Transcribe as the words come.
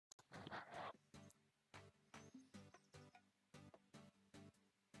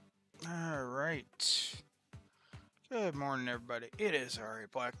Alright. Good morning, everybody. It is Ari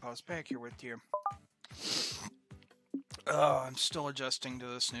Blackpaws back here with you. I'm still adjusting to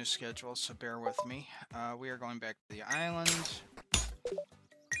this new schedule, so bear with me. We are going back to the island.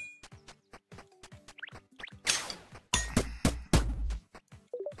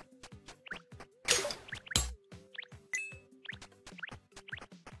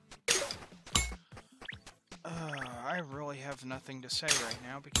 I really have nothing to say right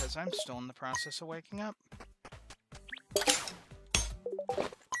now because I'm still in the process of waking up.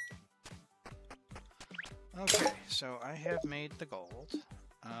 Okay, so I have made the gold.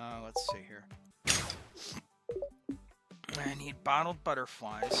 Let's see here. I need bottled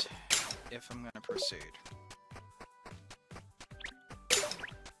butterflies if I'm going to proceed.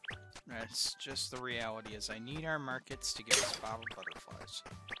 That's just the reality, is I need our markets to give us bottled butterflies.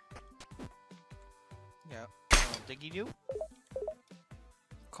 Yep, little diggy-doo.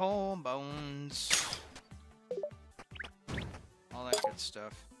 Coal, bones. All that good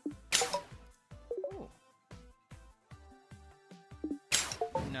stuff.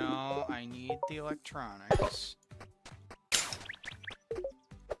 No, I need the electronics.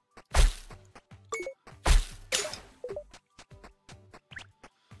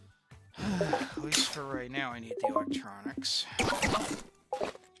 At least for right now, I need the electronics.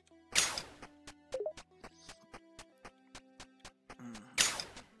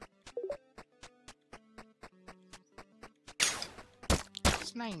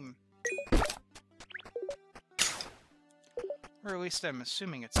 His name. Or at least I'm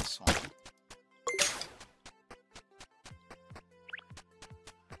assuming it's a slime.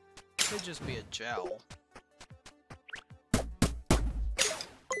 Could just be a gel.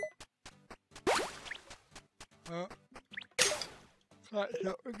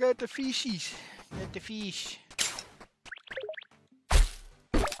 No, we got the fishies. Got the fish.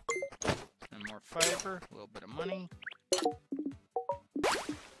 And more fiber, a little bit of money.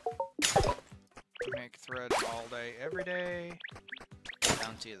 Make thread all day, every day.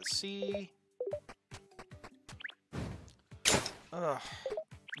 Bounty of the sea. Ugh.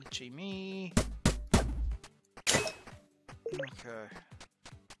 Itchy me. Okay.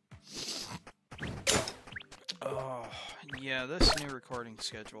 Oh, yeah, this new recording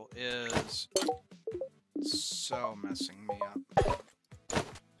schedule is so messing me up.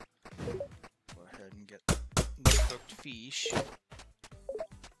 Go ahead and get the cooked fish.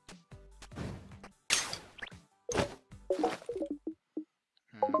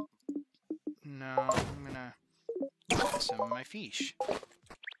 No, I'm gonna get some of my fish.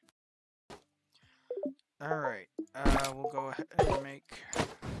 Alright, we'll go ahead and make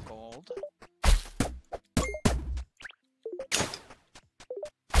gold.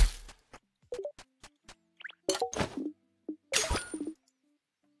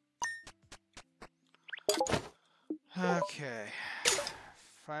 Okay.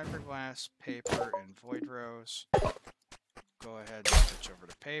 Fiberglass, paper, and void rose. Go ahead and switch over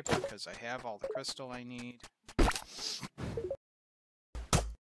to paper because I have all the crystal I need.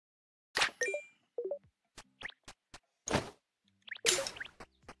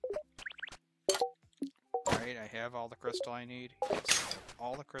 Alright, I have all the crystal I need. Yes, I have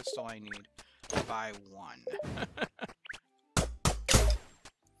all the crystal I need by one.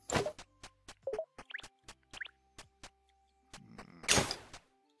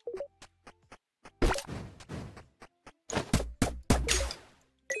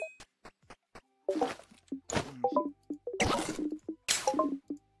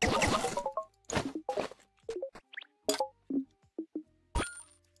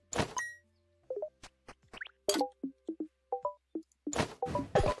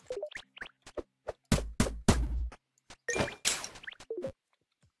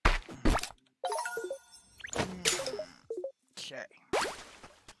 Okay.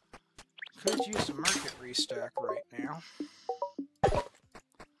 Could use a market restock right now.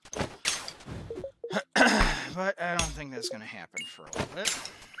 But I don't think that's going to happen for a little bit.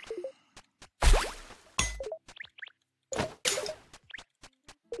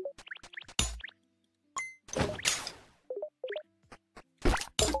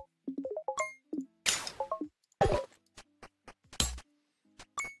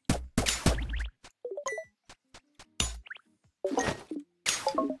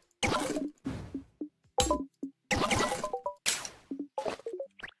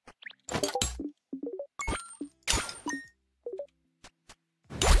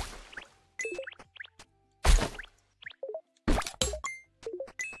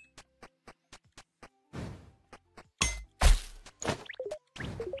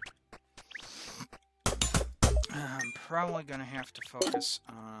 I'm probably going to have to focus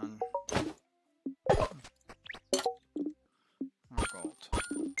on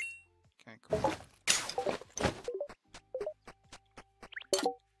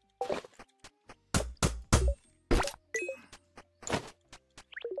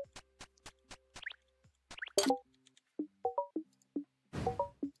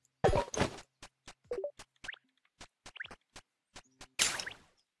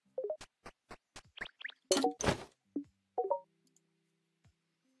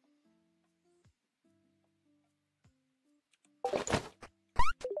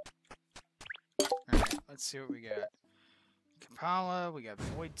Alright, let's see what we got. Kapala, we got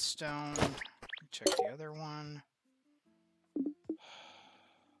Voidstone. Check the other one.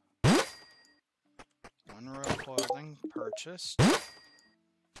 1 row clothing purchased.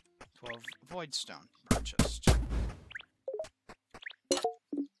 12 Voidstone purchased.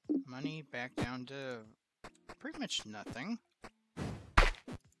 Money back down to pretty much nothing.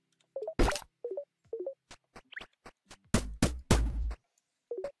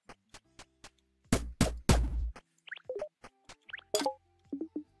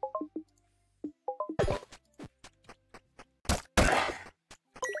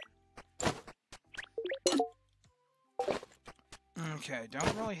 Okay,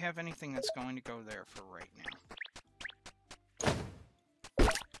 don't really have anything that's going to go there for right now.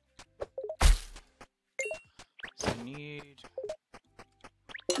 So I need...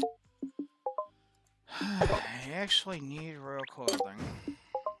 I actually need royal clothing.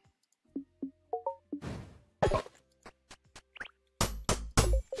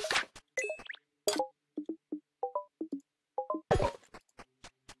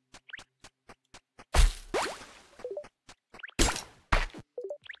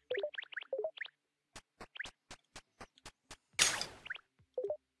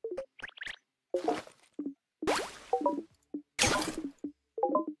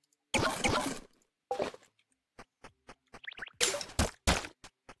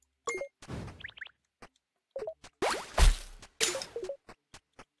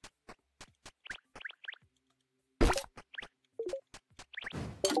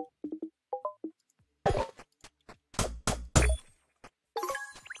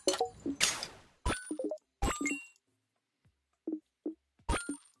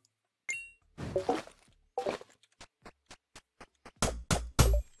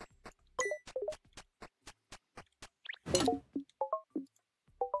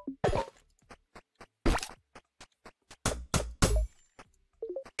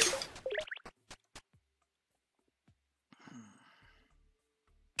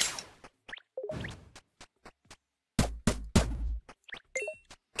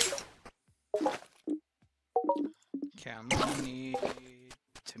 Okay, I'm gonna need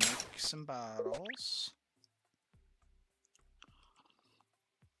to make some bottles.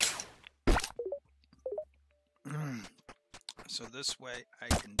 So this way I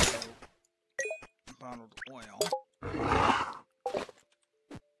can do bottled oil.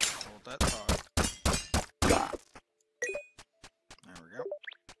 Hold that thought. There we go.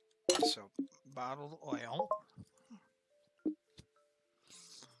 So bottled oil.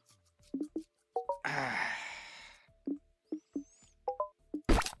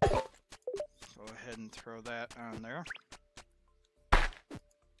 Go ahead and throw that on there.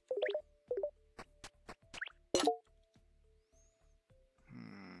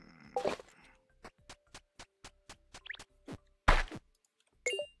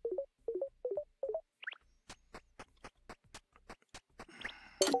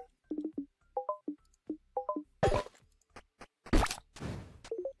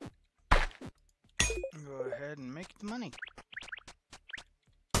 Go ahead and make the money.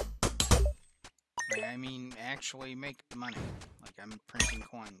 I mean, actually make the money. Like, I'm printing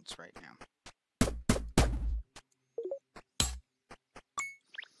coins right now.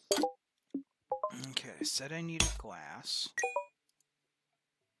 Okay, I said I needed glass.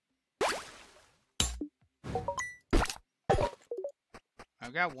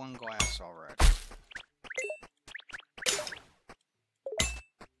 I've got 1 glass already.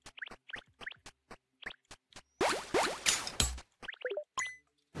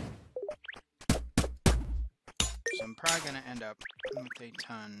 So I'm probably going to end up with a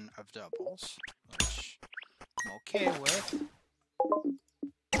ton of doubles, which I'm okay with.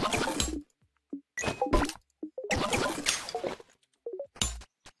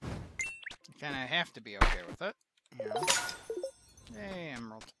 You kind of have to be okay with it, you know. Hey,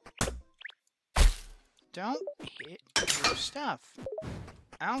 Emerald. Don't hit your stuff.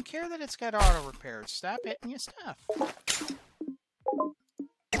 I don't care that it's got auto repair. Stop hitting your stuff.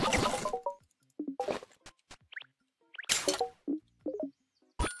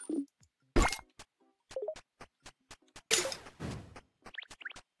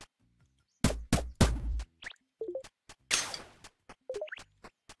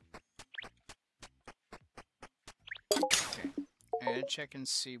 Okay, check and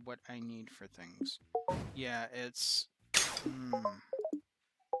see what I need for things. Yeah, it's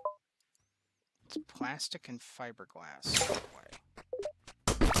plastic and fiberglass that way.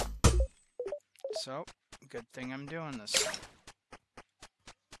 So Good thing I'm doing this thing.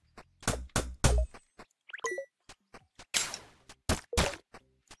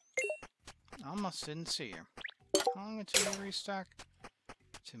 Almost didn't see you. How long until you restock?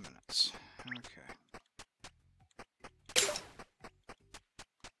 2 minutes. Okay.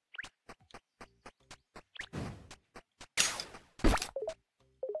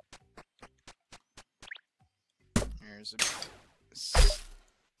 There's a...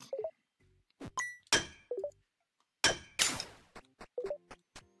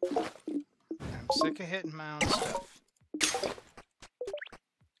 I'm sick of hitting my own stuff.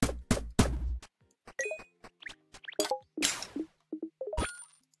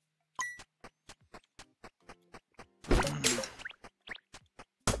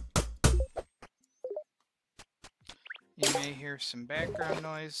 You may hear some background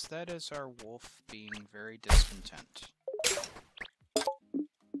noise. That is our wolf being very discontent.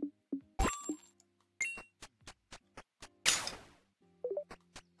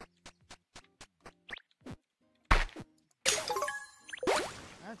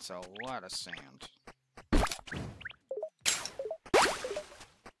 That's a lot of sand.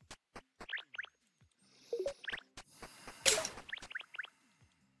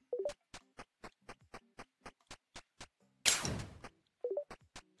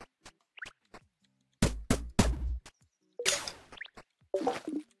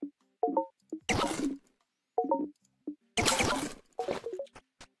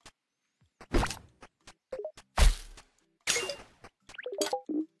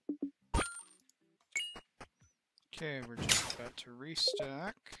 Okay, we're just about to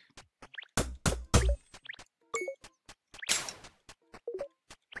restock.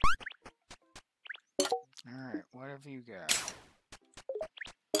 Alright, what have you got?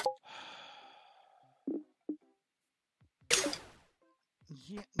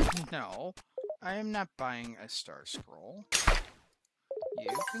 Yeah, no, I am not buying a star scroll.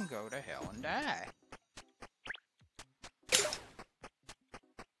 You can go to hell and die.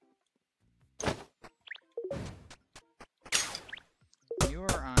 You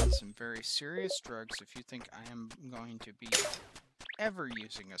are on some very serious drugs if you think I am going to be ever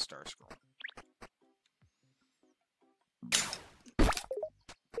using a star scroll.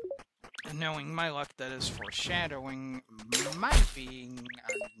 And knowing my luck, that is foreshadowing my being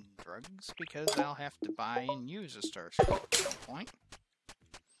on drugs, because I'll have to buy and use a star scroll at some point.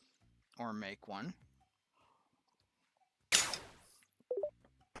 Or make one.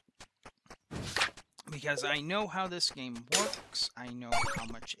 Because I know how this game works. I know how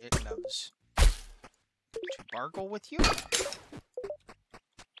much it loves to bargle with you.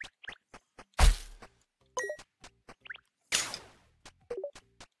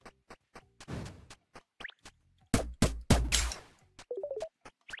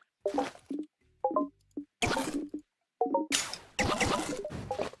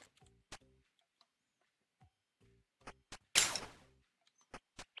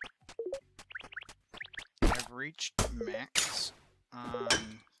 Reached max on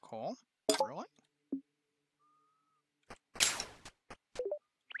coal? Really?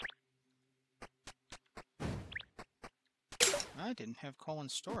 I didn't have coal in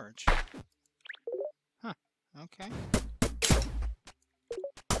storage. Huh, okay.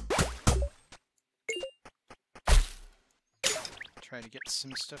 Try to get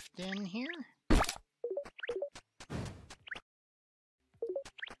some stuff in here.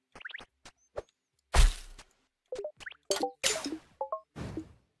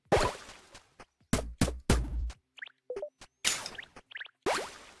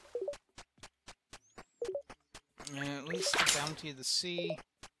 At least the bounty of the sea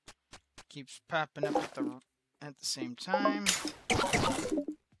keeps popping up at the same time. More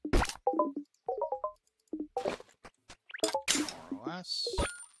or less.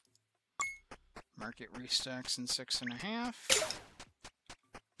 Market restocks in 6.5.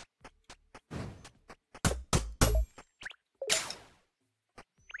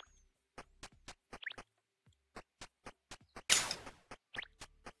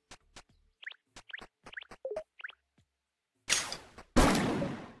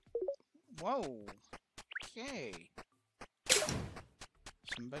 Whoa, okay.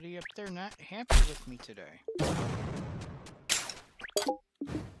 Somebody up there not happy with me today.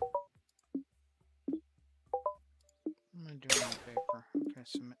 I'm gonna do it on paper. Okay,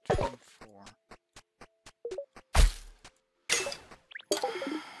 so I'm at 24.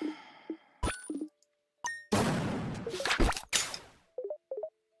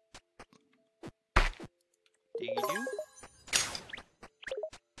 Do you do?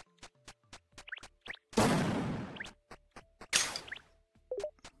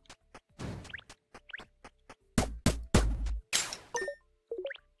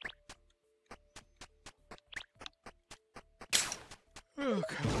 Oh,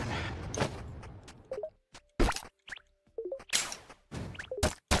 come on.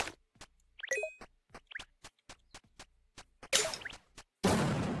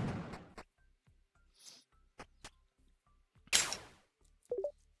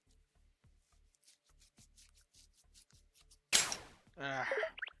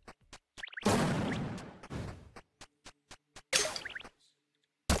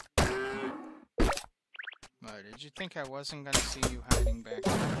 What, did you think I wasn't gonna see you hiding back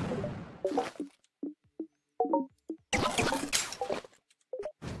there?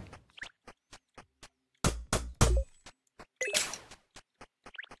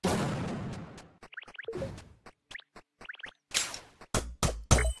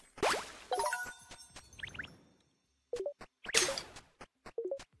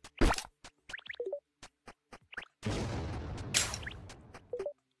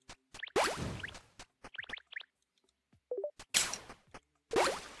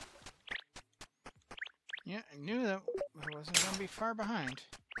 'Yeah, I knew that I wasn't gonna be far behind.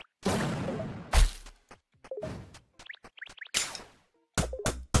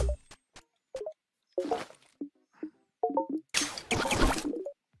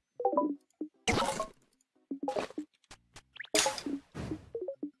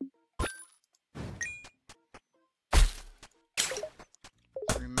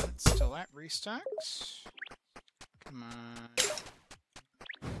 3 minutes till that restocks. Come on.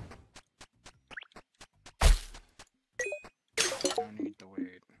 No need to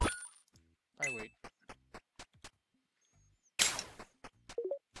wait. I wait.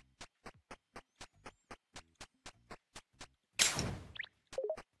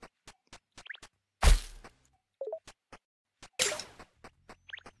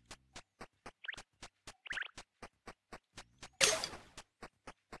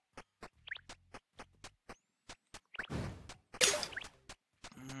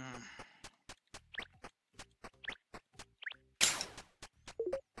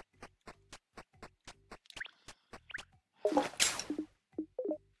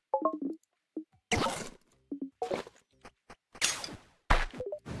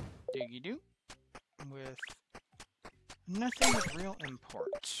 Diggy-doo. With nothing of real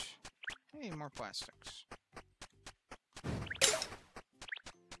import. Hey, more plastics.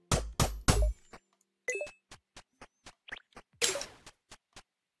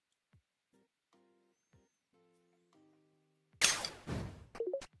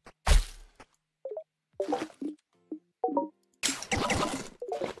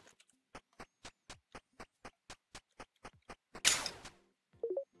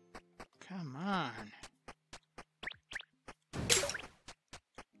 Come on.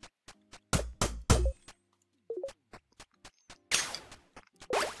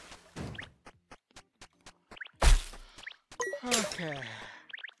 Okay.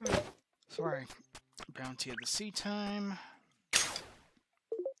 Sorry. Bounty of the Sea time.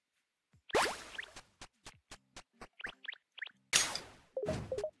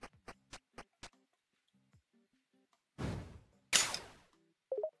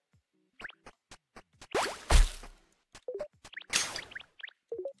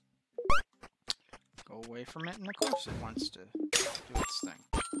 Go away from it, and of course it wants to do its thing.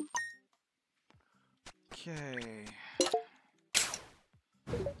 Okay.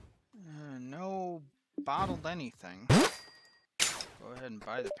 No bottled anything. Go ahead and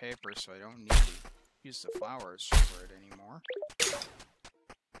buy the paper so I don't need to use the flowers for it anymore.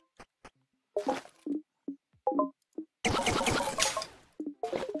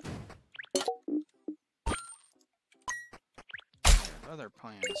 I have other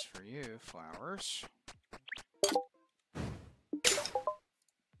plans for you, flowers.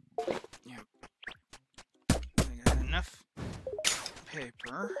 Yep. I got enough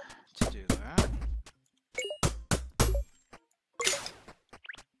paper to do that.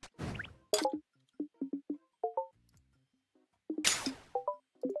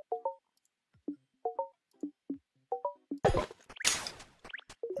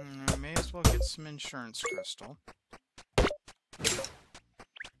 I may as well get some insurance crystal.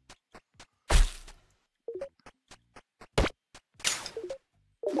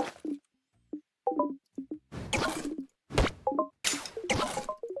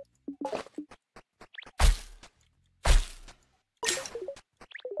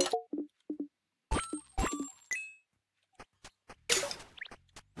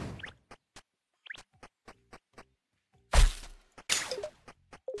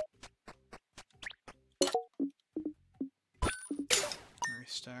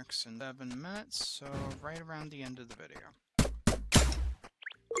 Restocks in 7 minutes, so right around the end of the video.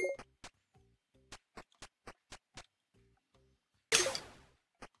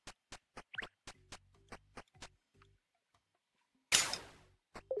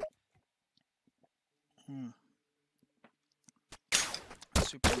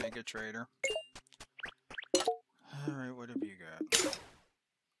 Super Mega Trader. Alright, what have you got?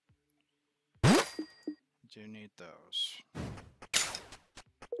 Do need those.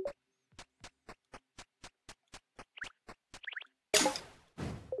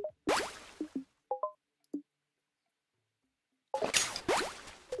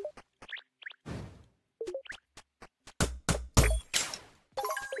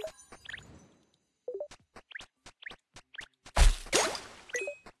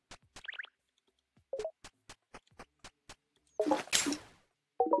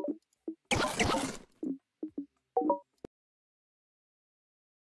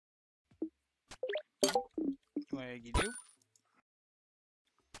 Waggy do.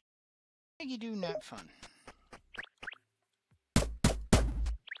 Waggy do, not fun.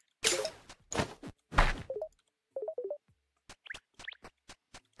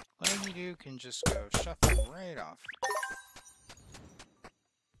 Waggy do can just go shuffle right off.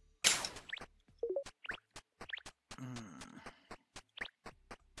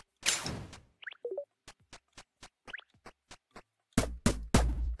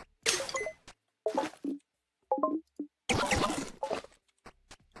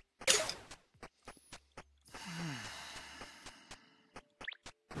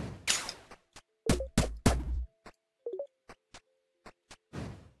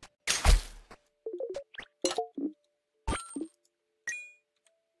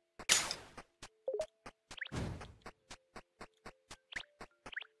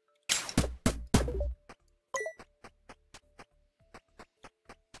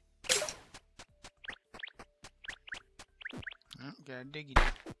 Oh, got a diggy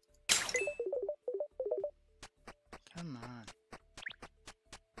dig. Come on.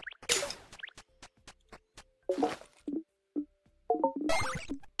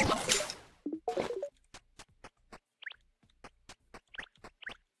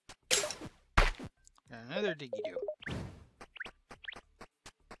 Got another diggy do.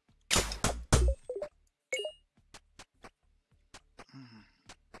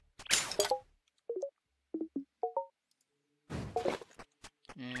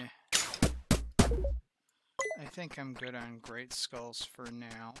 Yeah. I think I'm good on great skulls for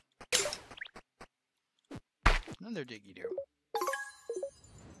now. Another diggy do.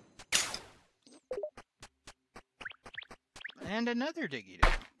 And another diggy do.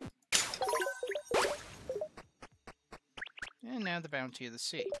 And now the bounty of the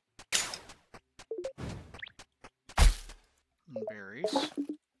sea. And berries.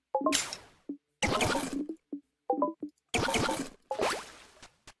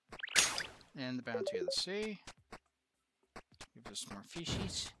 And the bounty of the sea. Give us more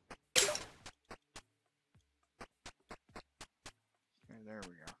fishies. Okay, there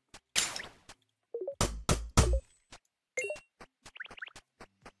we go.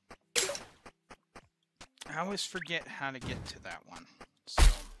 I always forget how to get to that one. So,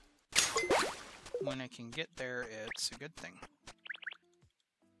 when I can get there, it's a good thing.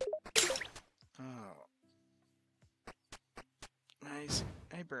 Oh. Nice.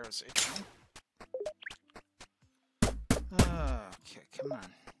 Eyebrows itching. Okay, come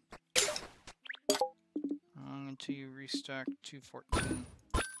on. Until you restock 214.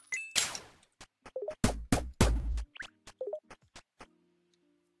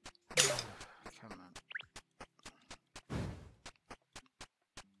 Come on.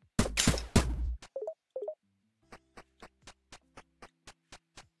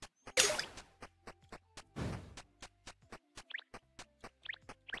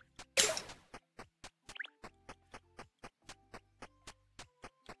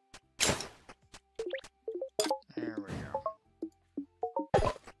 There we go.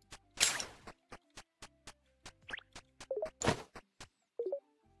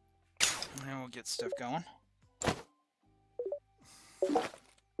 Now we'll get stuff going.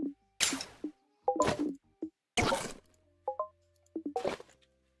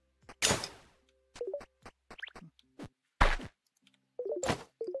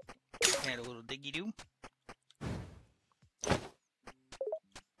 Add a little diggy do.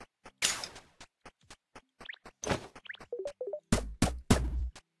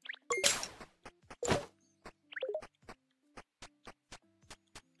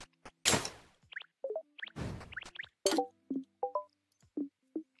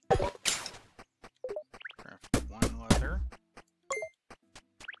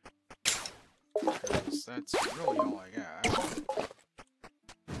 That's really all I got.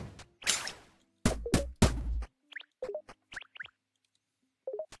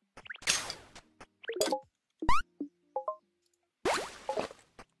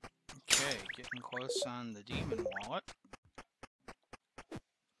 Okay, Okay, getting close on the demon wallet.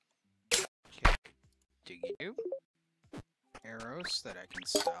 Okay, diggy-doo. Arrows that I can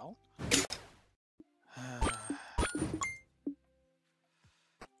sell. I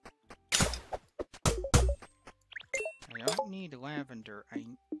don't need lavender.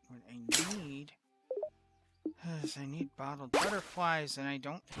 What I need is I need bottled butterflies, and I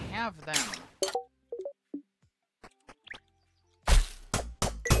don't have them.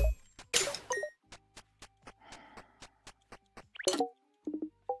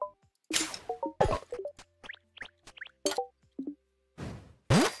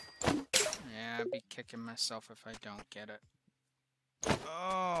 Yeah, I'd be kicking myself if I don't get it.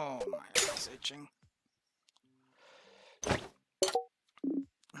 Oh, my eye's itching.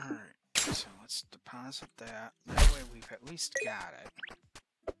 Alright, so let's deposit that. That way we've at least got it.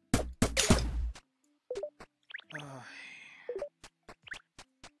 Oh.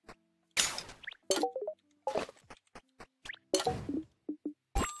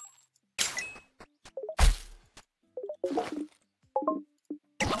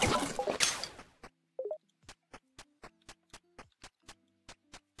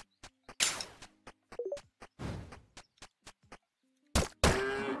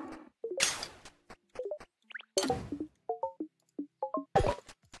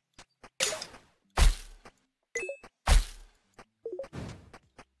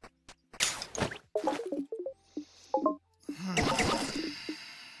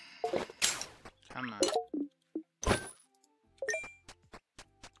 Come on.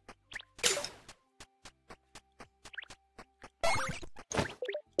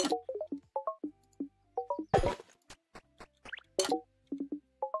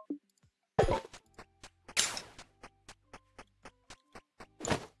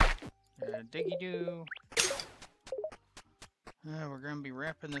 Diggy-doo. We're going to be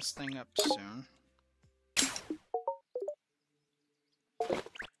wrapping this thing up soon.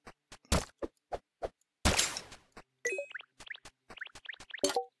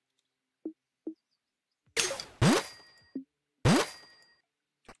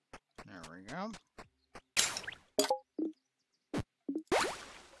 There we go.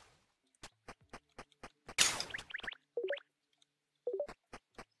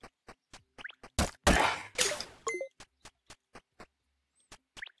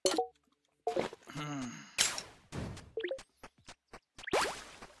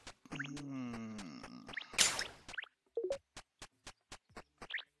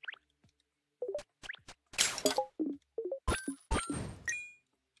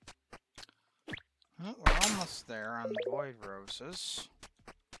 Well, we're almost there on the void roses.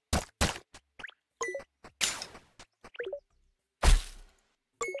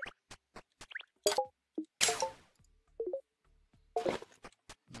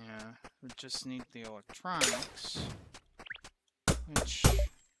 Yeah, we just need the electronics, which I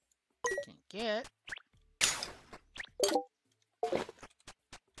can get.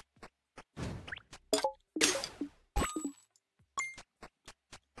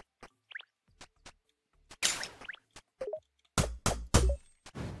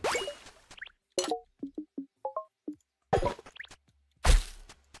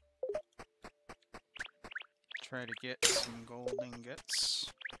 Try to get some gold ingots.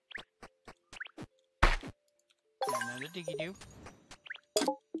 Another diggy-doo.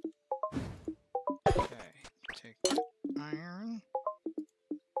 Okay, take that iron.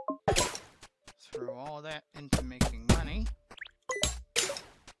 Throw all that into making money.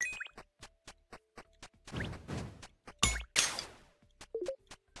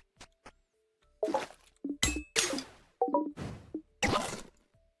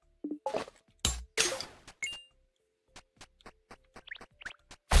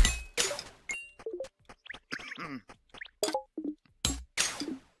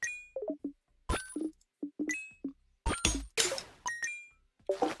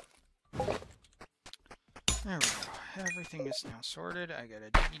 There we go. Everything is now sorted. I got a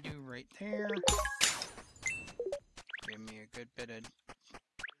diggy-doo right there. Give me a good bit of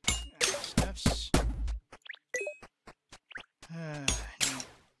stuffs. I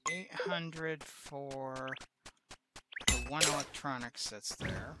need 800 for the one electronics that's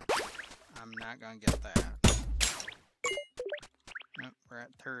there. I'm not gonna get that. Nope, we're at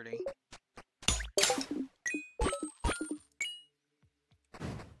 30.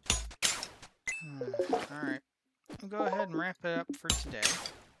 Alright, we'll go ahead and wrap it up for today.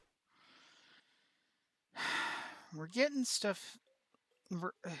 We're getting stuff.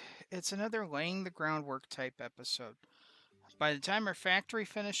 It's another laying the groundwork type episode. By the time our factory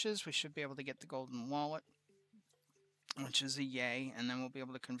finishes, we should be able to get the golden wallet, which is a yay, and then we'll be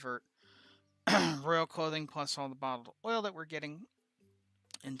able to convert royal clothing plus all the bottled oil that we're getting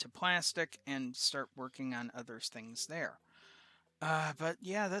into plastic and start working on other things there. But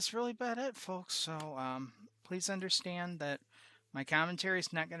yeah, that's really about it, folks. So please understand that my commentary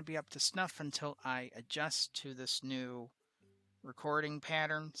is not going to be up to snuff until I adjust to this new recording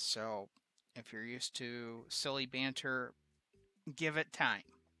pattern. So if you're used to silly banter, give it time.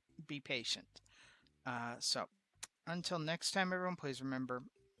 Be patient. So until next time, everyone, please remember,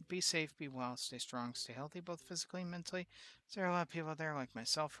 be safe, be well, stay strong, stay healthy, both physically and mentally. There are a lot of people out there like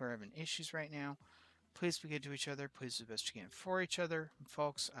myself who are having issues right now. Please be good to each other. Please do the best you can for each other. And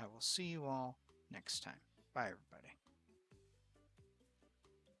folks, I will see you all next time. Bye, everybody.